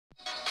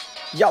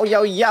Yo,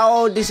 yo,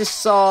 yo, this is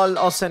Sol,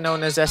 also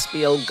known as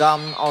SPL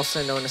Gum,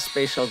 also known as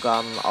Spatial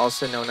Gum,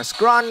 also known as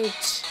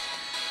Grunt.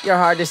 Your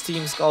hardest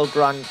team's called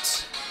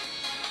Grunt.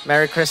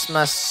 Merry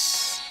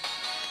Christmas.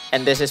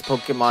 And this is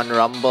Pokemon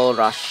Rumble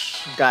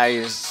Rush.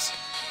 Guys,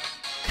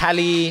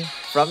 Kali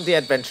from the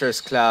Adventurers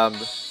Club,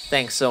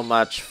 thanks so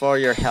much for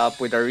your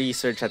help with our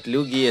research at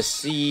Lugia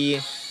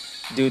C.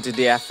 Due to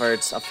the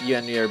efforts of you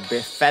and your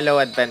fellow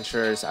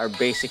adventurers, our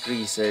basic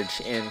research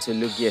into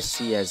Lugia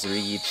C has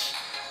reached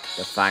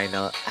the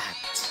final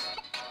act.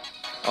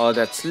 All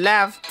that's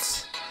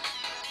left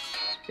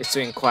is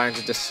to inquire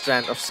into the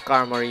strength of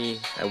Skarmory.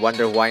 I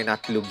wonder why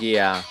not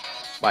Lugia.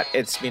 But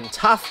it's been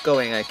tough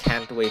going. I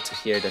can't wait to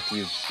hear that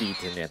you've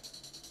beaten it.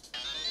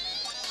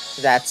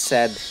 That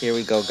said, here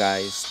we go,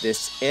 guys.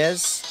 This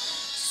is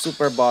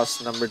Super Boss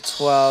number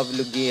 12,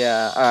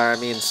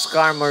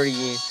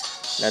 Skarmory.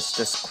 Let's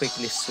just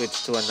quickly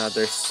switch to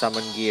another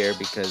summon gear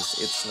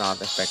because it's not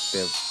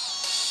effective.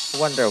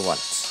 Wonder what?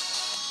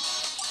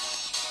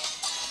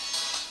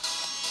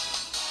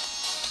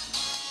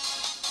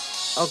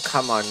 Oh,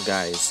 come on,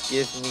 guys.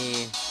 Give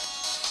me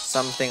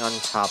something on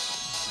top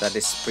that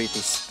is pretty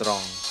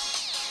strong.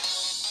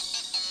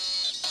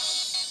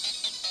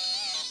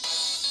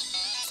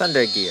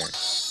 Thunder Gear.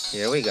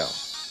 Here we go.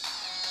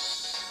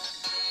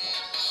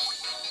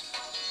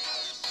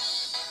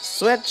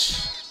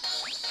 Switch.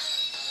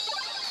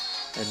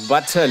 And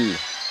battle.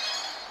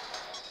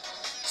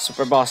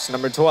 Super Boss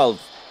number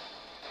 12.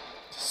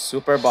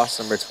 Super Boss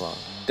number 12.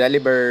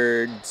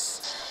 Delibirds.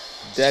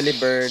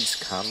 Delibirds,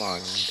 come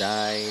on,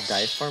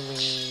 die for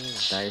me,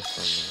 die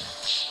for me.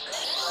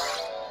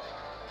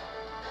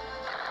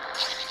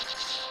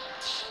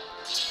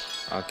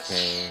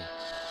 Okay.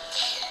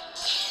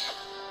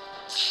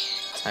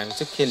 Time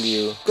to kill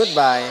you.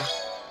 Goodbye.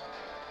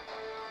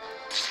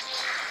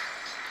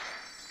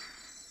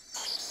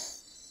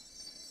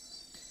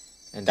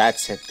 And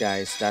that's it,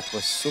 guys. That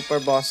was Super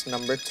Boss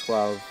number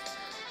 12.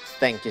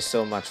 Thank you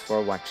so much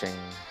for watching.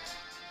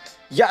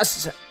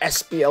 Yes,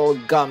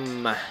 SPL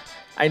Gum.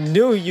 I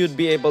knew you'd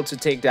be able to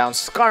take down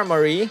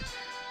Skarmory.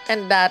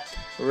 And that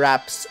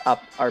wraps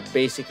up our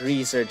basic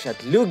research at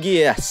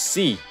Lugia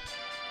C.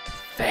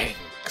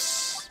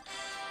 Thanks.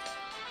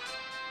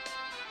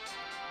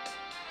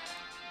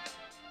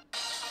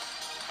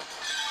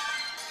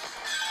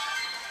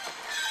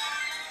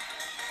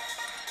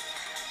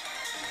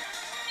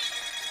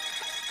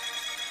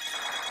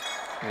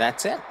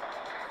 That's it.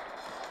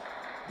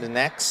 The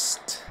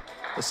next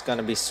is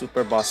gonna be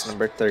Super Boss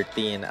number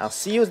 13. I'll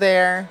see you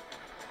there.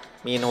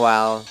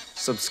 Meanwhile,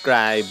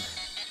 subscribe,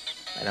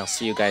 and I'll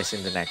see you guys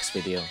in the next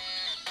video.